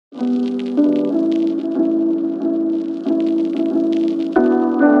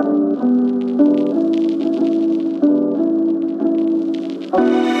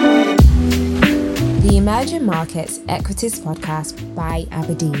Emerging Markets Equities podcast by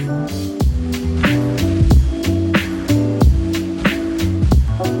Aberdeen.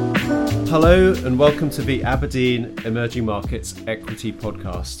 Hello and welcome to the Aberdeen Emerging Markets Equity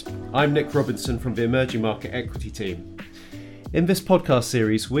podcast. I'm Nick Robinson from the Emerging Market Equity team. In this podcast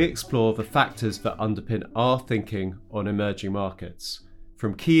series, we explore the factors that underpin our thinking on emerging markets.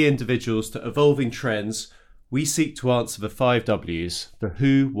 From key individuals to evolving trends, we seek to answer the 5 W's, the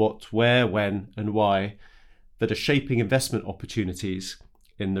who, what, where, when and why, that are shaping investment opportunities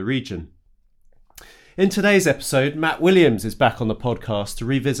in the region. In today's episode, Matt Williams is back on the podcast to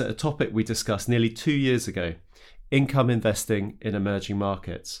revisit a topic we discussed nearly 2 years ago, income investing in emerging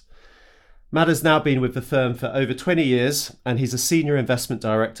markets. Matt has now been with the firm for over 20 years and he's a senior investment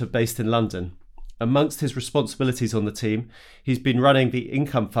director based in London. Amongst his responsibilities on the team, he's been running the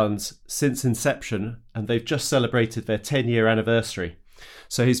income funds since inception and they've just celebrated their 10-year anniversary.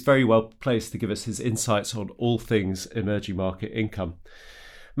 So he's very well placed to give us his insights on all things emerging market income.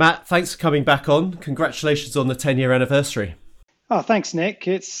 Matt, thanks for coming back on. Congratulations on the 10-year anniversary. Oh, thanks, Nick.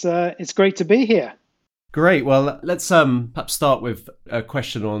 It's great to be here. Great. Well, let's perhaps start with a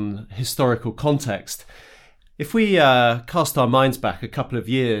question on historical context. If we cast our minds back a couple of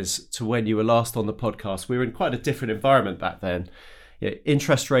years to when you were last on the podcast, we were in quite a different environment back then.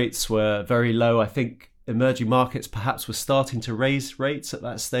 Interest rates were very low. I think emerging markets perhaps were starting to raise rates at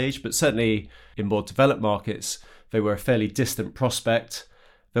that stage, but certainly in more developed markets, they were a fairly distant prospect.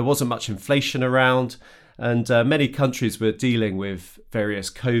 There wasn't much inflation around, and many countries were dealing with various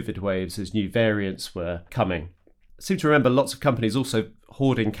COVID waves as new variants were coming. I seem to remember lots of companies also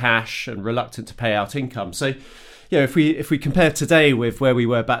hoarding cash and reluctant to pay out income. So, if we compare today with where we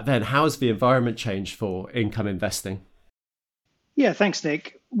were back then, how has the environment changed for income investing? Yeah, thanks,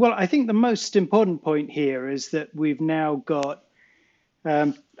 Nick. Well, I think the most important point here is that we've now got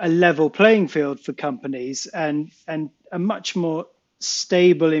a level playing field for companies and a much more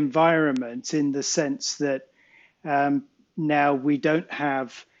stable environment in the sense that now we don't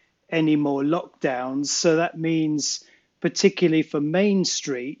have any more lockdowns. So that means, particularly for Main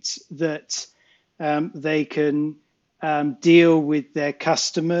Street, that they can deal with their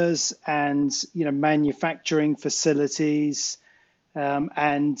customers and manufacturing facilities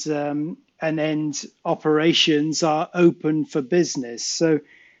and end operations are open for business. So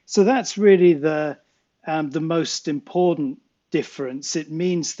that's really the most important difference. It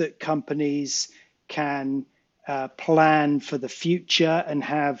means that companies can plan for the future and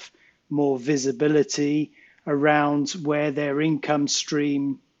have more visibility around where their income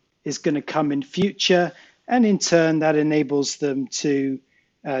stream is going to come in future, and in turn that enables them to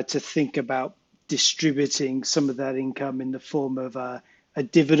think about distributing some of that income in the form of a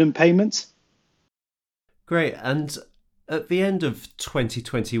dividend payment. Great. And at the end of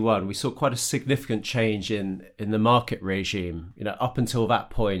 2021, we saw quite a significant change in the market regime. Up until that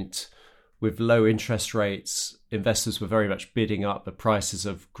point, with low interest rates, investors were very much bidding up the prices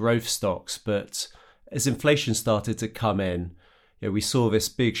of growth stocks. But as inflation started to come in, we saw this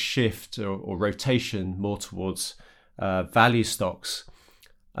big shift or rotation more towards value stocks.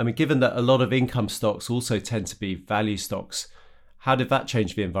 I mean, given that a lot of income stocks also tend to be value stocks, how did that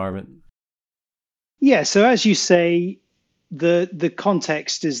change the environment? Yeah, so as you say, the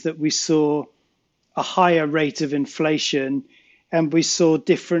context is that we saw a higher rate of inflation and we saw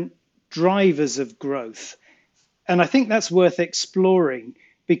different drivers of growth. And I think that's worth exploring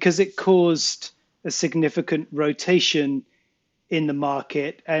because it caused a significant rotation in the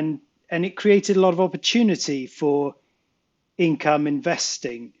market and it created a lot of opportunity for income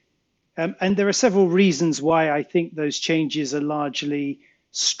investing. And there are several reasons why I think those changes are largely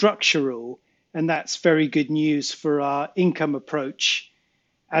structural, and that's very good news for our income approach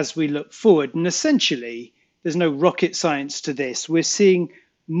as we look forward. And essentially, there's no rocket science to this. We're seeing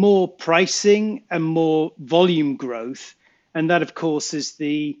more pricing and more volume growth. And that, of course, is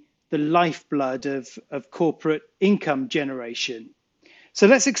the lifeblood of corporate income generation. So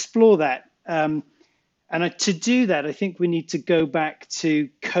let's explore that. And to do that, I think we need to go back to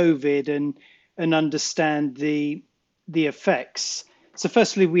COVID and understand the effects. So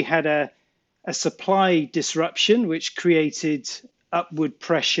firstly, we had a supply disruption, which created upward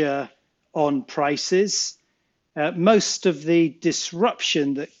pressure on prices. Most of the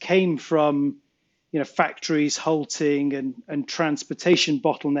disruption that came from factories halting and transportation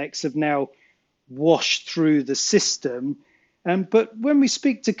bottlenecks have now washed through the system. But when we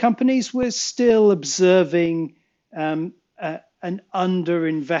speak to companies, we're still observing an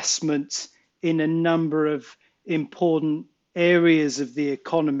underinvestment in a number of important areas of the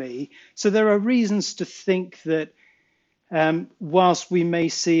economy. So there are reasons to think that whilst we may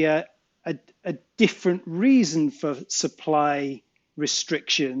see a a different reason for supply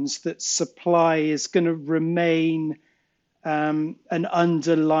restrictions, that supply is going to remain an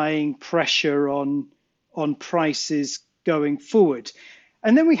underlying pressure on prices going forward.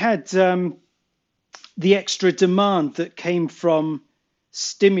 And then we had the extra demand that came from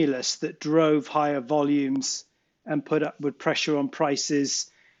stimulus that drove higher volumes and put upward pressure on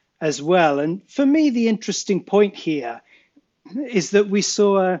prices as well. And for me, the interesting point here is that we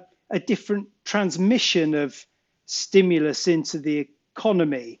saw a different transmission of stimulus into the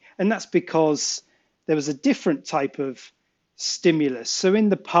economy. And that's because there was a different type of stimulus. So in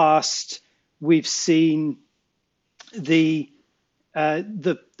the past, we've seen the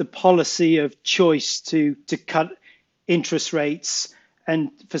policy of choice to cut interest rates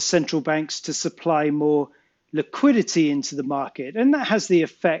and for central banks to supply more liquidity into the market. And that has the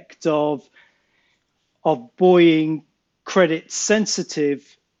effect of buoying credit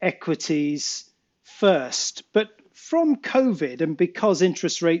sensitive equities first. But from COVID, and because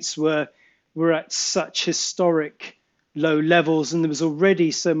interest rates were at such historic low levels and there was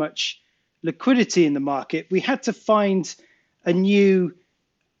already so much liquidity in the market, we had to find a new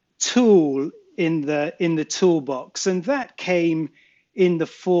tool in the toolbox, and that came in the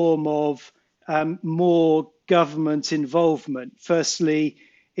form of more government involvement. Firstly,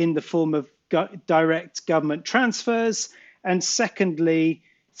 in the form of direct government transfers, and secondly,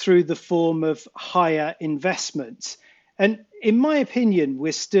 through the form of higher investment. And in my opinion,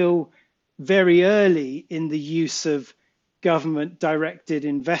 we're still very early in the use of government directed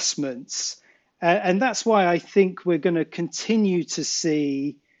investments. And that's why I think we're going to continue to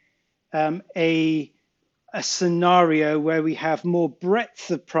see a scenario where we have more breadth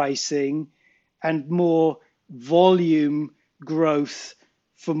of pricing and more volume growth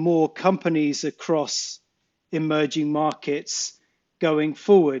for more companies across emerging markets going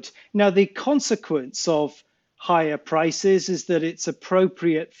forward. Now, the consequence of higher prices is that it's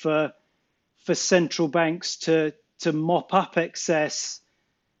appropriate for central banks to mop up excess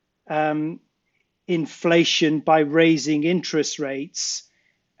inflation by raising interest rates,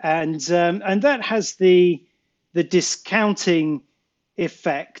 and that has the discounting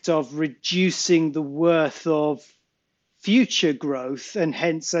effect of reducing the worth of future growth, and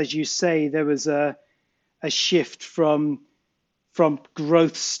hence, as you say, there was a shift from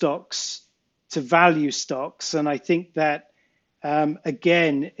growth stocks to value stocks, and I think that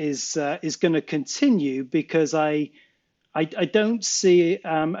again is going to continue, because I don't see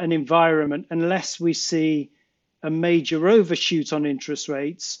an environment, unless we see a major overshoot on interest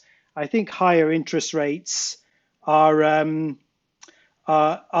rates. I think higher interest rates are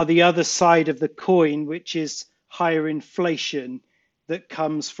the other side of the coin, which is higher inflation that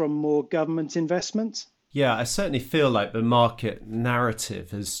comes from more government investment. Yeah, I certainly feel like the market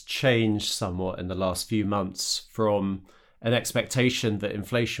narrative has changed somewhat in the last few months, from an expectation that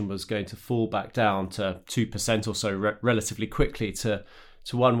inflation was going to fall back down to 2% or so relatively quickly to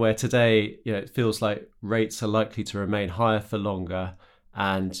one where today, it feels like rates are likely to remain higher for longer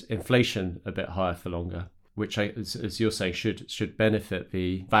and inflation a bit higher for longer, which, as you're saying, should benefit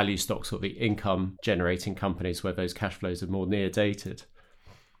the value stocks or the income generating companies where those cash flows are more near dated.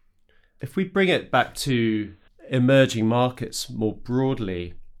 If we bring it back to emerging markets more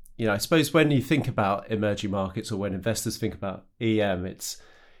broadly, I suppose when you think about emerging markets, or when investors think about EM, it's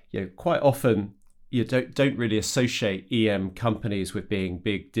quite often you don't really associate EM companies with being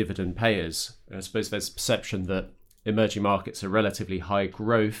big dividend payers. I suppose there's a perception that emerging markets are relatively high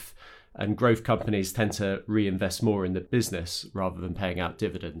growth, and growth companies tend to reinvest more in the business rather than paying out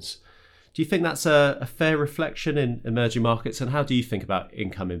dividends. Do you think that's a fair reflection in emerging markets? And how do you think about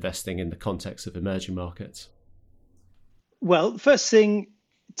income investing in the context of emerging markets? Well, first thing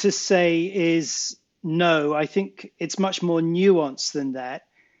to say is no. I think it's much more nuanced than that.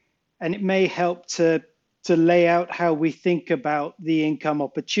 And it may help to lay out how we think about the income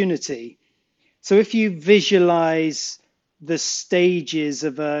opportunity. So if you visualize the stages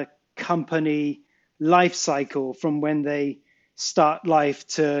of a company life cycle, from when they start life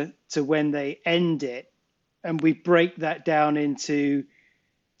to when they end it, and we break that down into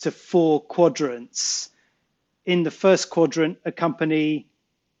 4 quadrants. In the first quadrant, a company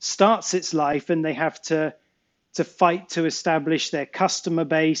starts its life and they have to fight to establish their customer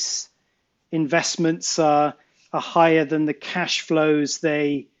base. Investments are higher than the cash flows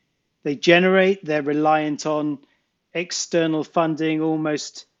they generate. They're reliant on external funding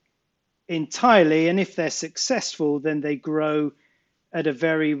almost entirely, and if they're successful, then they grow at a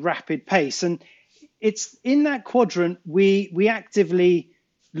very rapid pace. And it's in that quadrant we actively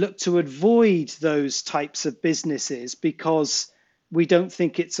look to avoid those types of businesses, because we don't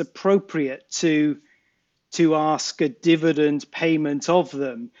think it's appropriate to ask a dividend payment of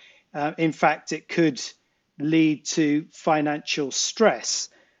them. In fact, it could lead to financial stress.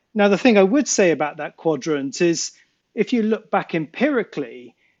 Now, the thing I would say about that quadrant is if you look back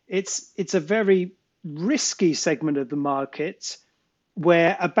empirically, it's a very risky segment of the market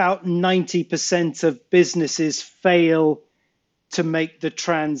where about 90% of businesses fail to make the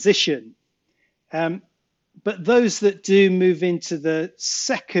transition. But those that do move into the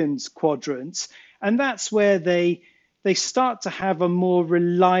second quadrant, and that's where they start to have a more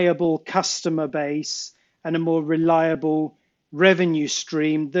reliable customer base and a more reliable revenue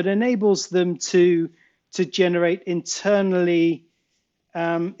stream that enables them to generate internal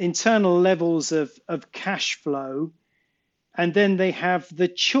levels of cash flow, and then they have the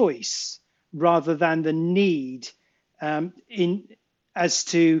choice rather than the need as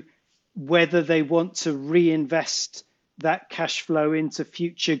to whether they want to reinvest that cash flow into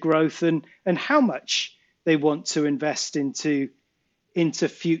future growth and how much they want to invest into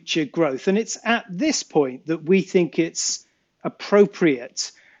future growth. And it's at this point that we think it's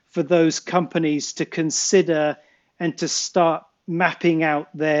appropriate for those companies to consider and to start mapping out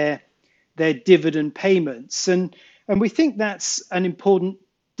their dividend payments. And we think that's an important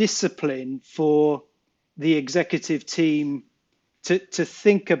discipline for the executive team to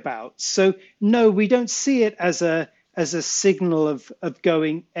think about. So no, we don't see it as a signal of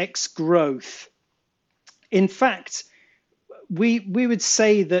going ex growth. In fact, we would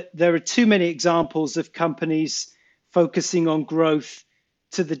say that there are too many examples of companies focusing on growth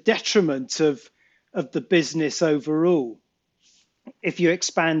to the detriment of the business overall. If you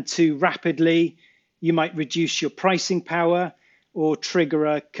expand too rapidly, you might reduce your pricing power or trigger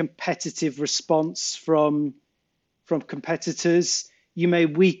a competitive response from competitors. You may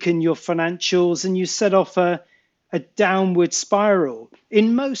weaken your financials and you set off a downward spiral.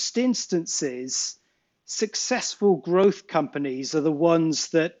 In most instances, successful growth companies are the ones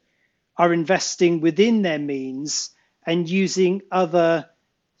that are investing within their means and using other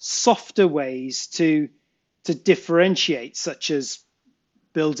softer ways to differentiate, such as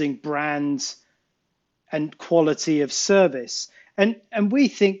building brands and quality of service. And we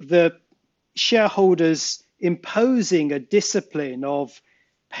think the shareholders imposing a discipline of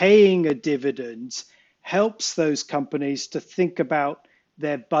paying a dividend helps those companies to think about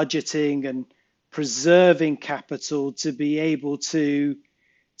their budgeting and preserving capital to be able to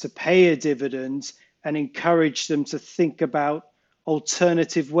pay a dividend, and encourage them to think about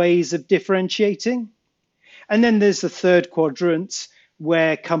alternative ways of differentiating. And then there's the third quadrant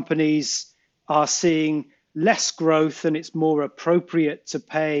where companies are seeing less growth and it's more appropriate to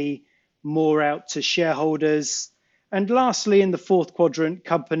pay more out to shareholders. And lastly, in the fourth quadrant,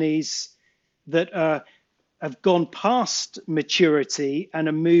 companies that have gone past maturity and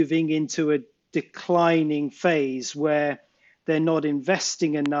are moving into a declining phase where they're not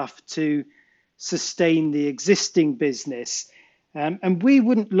investing enough to sustain the existing business. And we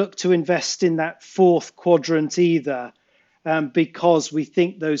wouldn't look to invest in that fourth quadrant either, because we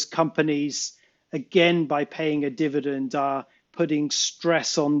think those companies, again, by paying a dividend, are putting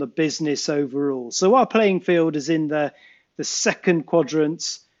stress on the business overall. So our playing field is in the second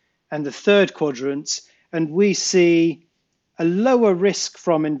quadrant and the third quadrant, and we see a lower risk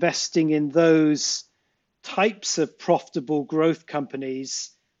from investing in those types of profitable growth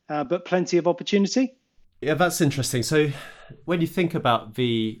companies, but plenty of opportunity. Yeah, that's interesting. So when you think about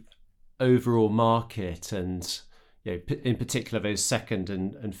the overall market and in particular those second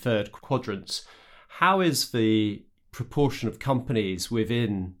and third quadrants, how is the proportion of companies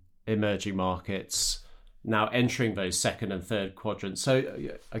within emerging markets now entering those second and third quadrants? So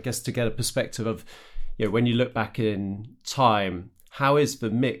I guess to get a perspective of, when you look back in time, how is the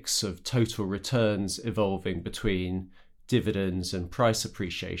mix of total returns evolving between dividends and price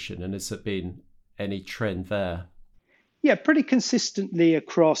appreciation? And has there been any trend there? Yeah, pretty consistently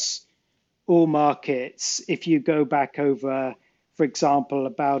across all markets. If you go back over, for example,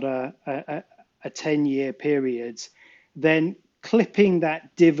 about a 10-year period, then clipping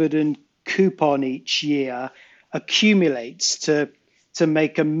that dividend coupon each year accumulates to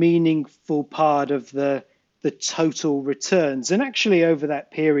make a meaningful part of the total returns. And actually over that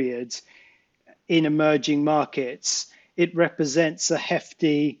period in emerging markets, it represents a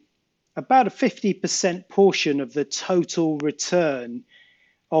hefty, about a 50% portion of the total return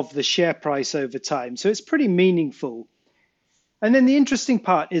of the share price over time. So it's pretty meaningful. And then the interesting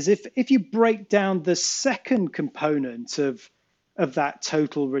part is if you break down the second component of that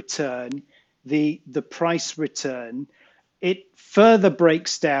total return, the price return, it further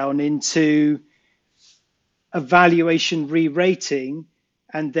breaks down into a valuation re-rating,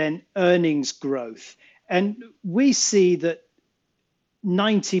 and then earnings growth. And we see that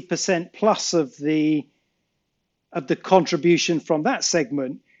 90% plus of the contribution from that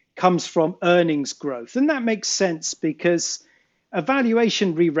segment comes from earnings growth. And that makes sense because a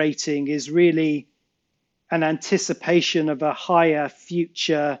valuation re-rating is really an anticipation of a higher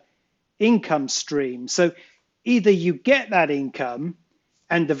future income stream. So either you get that income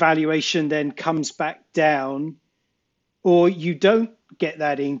and the valuation then comes back down, or you don't get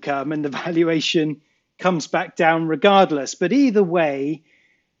that income and the valuation comes back down regardless. But either way,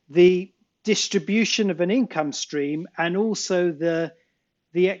 the distribution of an income stream and also the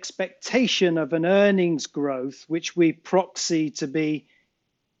expectation of an earnings growth, which we proxy to be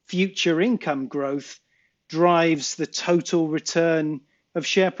future income growth, drives the total return of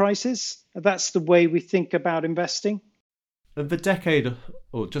share prices. That's the way we think about investing. And the decade,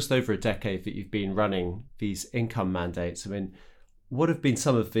 or just over a decade that you've been running these income mandates, I mean, what have been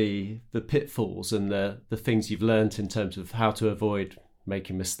some of the pitfalls and the things you've learned in terms of how to avoid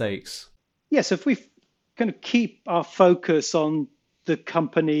making mistakes? Yes, if we kind of keep our focus on the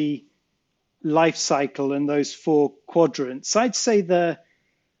company life cycle and those four quadrants, I'd say the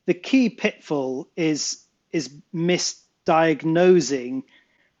key pitfall is misdiagnosing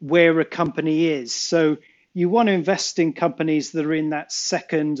where a company is. So you want to invest in companies that are in that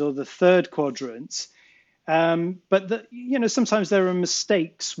second or the third quadrant, but sometimes there are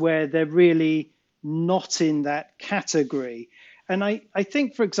mistakes where they're really not in that category. And I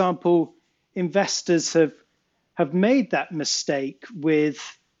think, for example, investors have made that mistake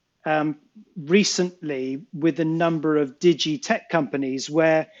with recently with a number of digi-tech companies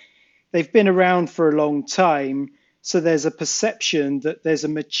where they've been around for a long time. So there's a perception that there's a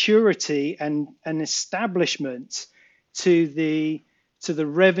maturity and an establishment to the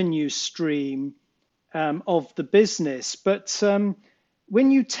revenue stream of the business. But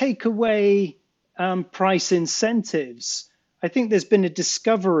when you take away price incentives, I think there's been a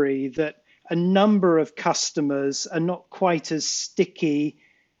discovery that a number of customers are not quite as sticky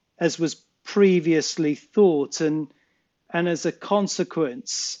as was previously thought. And as a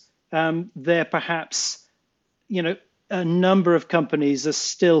consequence, they're perhaps, a number of companies are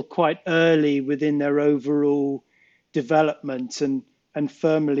still quite early within their overall development and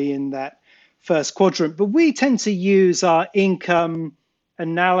firmly in that first quadrant. But we tend to use our income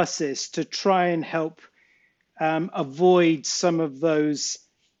analysis to try and help avoid some of those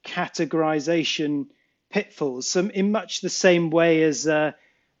categorization pitfalls. So in much the same way as a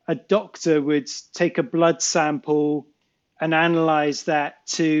doctor would take a blood sample and analyze that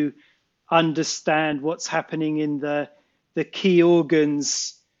to understand what's happening in the key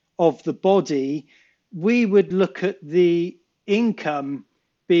organs of the body, we would look at the income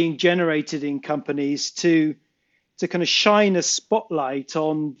being generated in companies to kind of shine a spotlight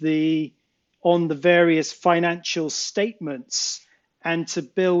on the various financial statements and to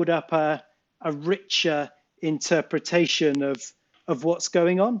build up a richer interpretation of what's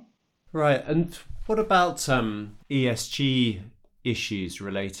going on. Right. And what about ESG issues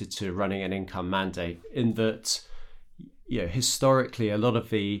related to running an income mandate, in that, historically, a lot of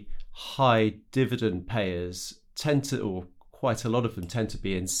the high dividend payers or quite a lot of them tend to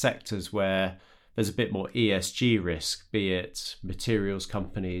be in sectors where there's a bit more ESG risk, be it materials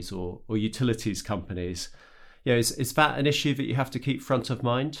companies or utilities companies. Is that an issue that you have to keep front of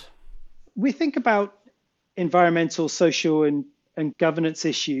mind? We think about environmental, social, and governance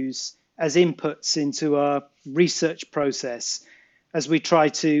issues as inputs into our research process as we try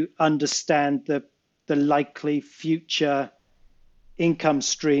to understand the likely future income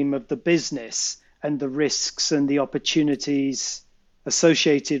stream of the business and the risks and the opportunities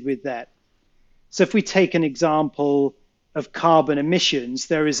associated with that. So if we take an example of carbon emissions,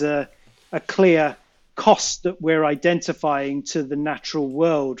 there is a clear cost that we're identifying to the natural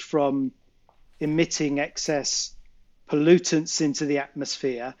world from emitting excess pollutants into the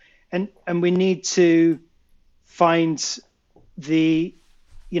atmosphere. And we need to find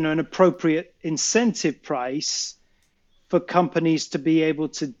an appropriate incentive price for companies to be able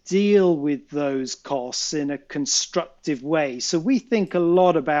to deal with those costs in a constructive way. So we think a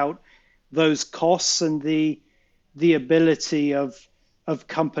lot about those costs and the ability of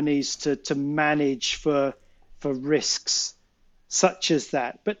companies to manage for risks such as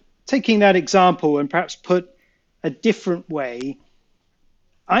that. But taking that example and perhaps put a different way,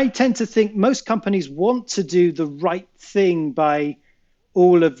 I tend to think most companies want to do the right thing by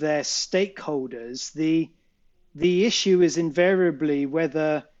all of their stakeholders. The issue is invariably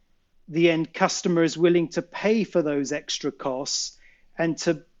whether the end customer is willing to pay for those extra costs and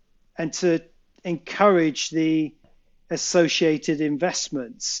to encourage the associated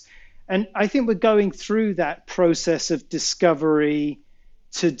investments. And I think we're going through that process of discovery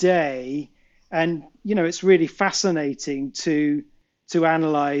today. And, it's really fascinating to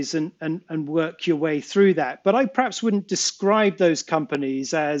analyze and work your way through that. But I perhaps wouldn't describe those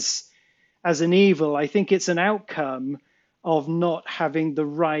companies as an evil. I think it's an outcome of not having the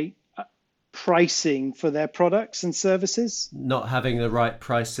right pricing for their products and services. Not having the right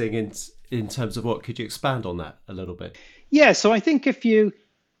pricing in terms of what? Could you expand on that a little bit? Yeah, so I think if you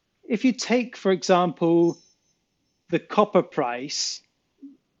take, for example, the copper price,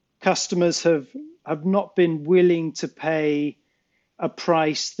 customers have not been willing to pay a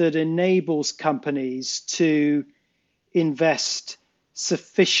price that enables companies to invest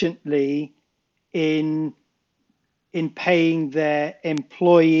sufficiently in paying their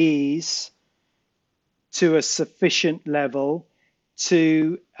employees to a sufficient level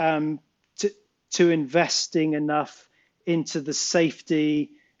to investing enough into the safety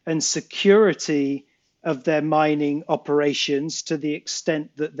and security of their mining operations to the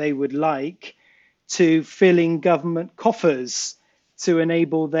extent that they would like, to filling government coffers to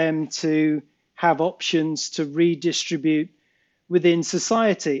enable them to have options to redistribute within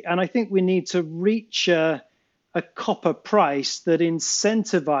society. And I think we need to reach a copper price that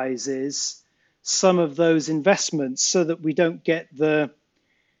incentivizes some of those investments so that we don't get the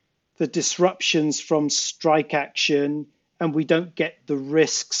disruptions from strike action, and we don't get the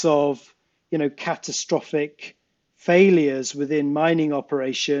risks of catastrophic failures within mining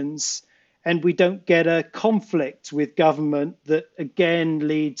operations, and we don't get a conflict with government that again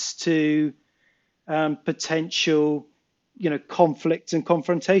leads to potential conflict and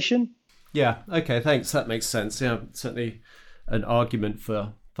confrontation. Yeah, okay, thanks. That makes sense. Yeah, certainly an argument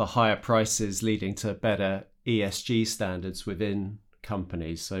for higher prices leading to better ESG standards within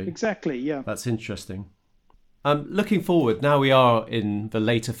companies. So exactly, yeah. That's interesting. Looking forward, now we are in the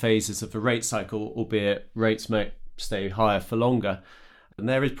later phases of the rate cycle, albeit rates may stay higher for longer. And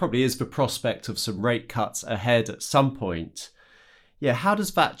there probably is the prospect of some rate cuts ahead at some point. Yeah, how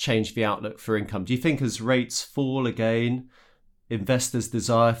does that change the outlook for income? Do you think as rates fall again, investors'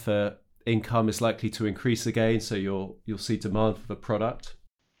 desire for income is likely to increase again, so you'll see demand for the product?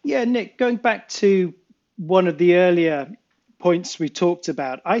 Yeah, Nick, going back to one of the earlier points we talked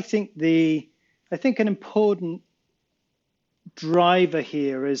about, I think an important driver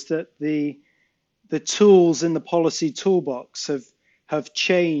here is that the tools in the policy toolbox have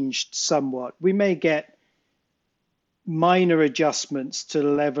changed somewhat. We may get minor adjustments to the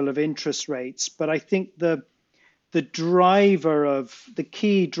level of interest rates, but I think the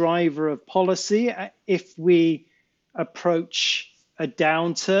key driver of policy, if we approach a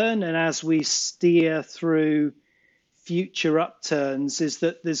downturn and as we steer through future upturns, is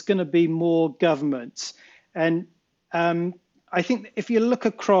that there's going to be more government. And I think if you look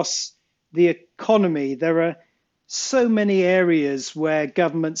across the economy, there are so many areas where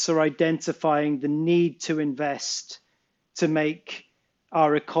governments are identifying the need to invest to make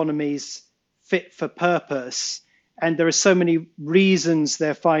our economies fit for purpose. And there are so many reasons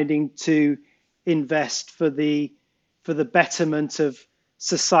they're finding to invest for the betterment of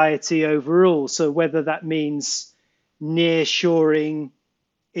society overall. So whether that means nearshoring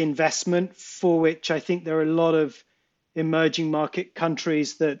investment, for which I think there are a lot of emerging market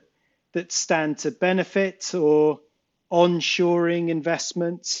countries that stand to benefit, or onshoring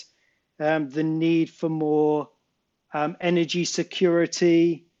investment, the need for more energy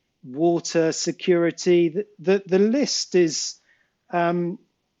security, water security. The list is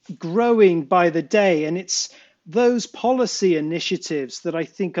growing by the day, and it's those policy initiatives that I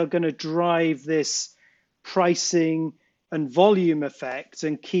think are going to drive this pricing and volume effect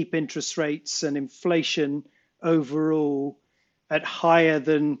and keep interest rates and inflation overall at higher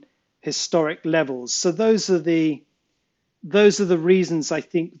than historic levels. So those are the reasons I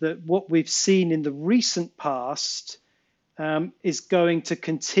think that what we've seen in the recent past is going to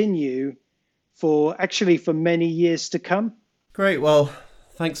continue for many years to come. Great. Well,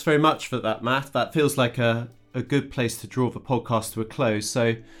 thanks very much for that, Matt. That feels like a good place to draw the podcast to a close.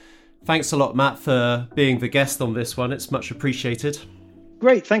 So thanks a lot, Matt, for being the guest on this one. It's much appreciated.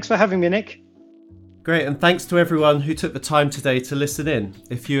 Great. Thanks for having me, Nick. Great. And thanks to everyone who took the time today to listen in.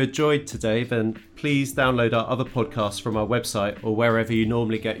 If you enjoyed today, then please download our other podcasts from our website or wherever you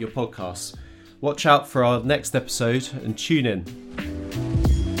normally get your podcasts. Watch out for our next episode and tune in.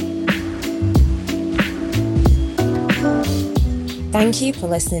 Thank you for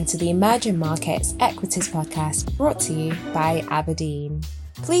listening to the Emerging Markets Equities podcast, brought to you by Aberdeen.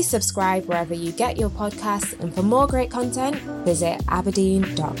 Please subscribe wherever you get your podcasts, and for more great content, visit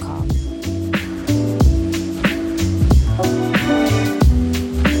aberdeen.com.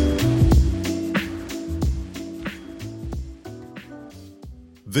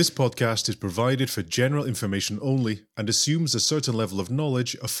 This podcast is provided for general information only and assumes a certain level of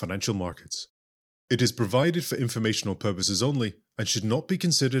knowledge of financial markets. It is provided for informational purposes only and should not be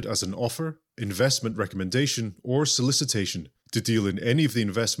considered as an offer, investment recommendation, or solicitation to deal in any of the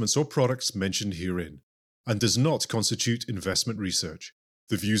investments or products mentioned herein, and does not constitute investment research.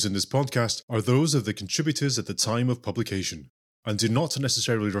 The views in this podcast are those of the contributors at the time of publication, and do not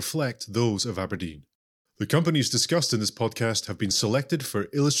necessarily reflect those of Aberdeen. The companies discussed in this podcast have been selected for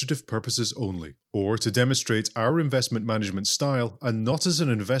illustrative purposes only, or to demonstrate our investment management style and not as an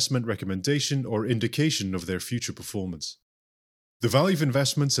investment recommendation or indication of their future performance. The value of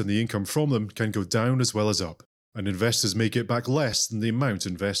investments and the income from them can go down as well as up, and investors may get back less than the amount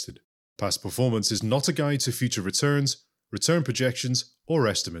invested. Past performance is not a guide to future returns, return projections, or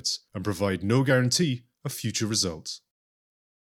estimates, and provide no guarantee of future results.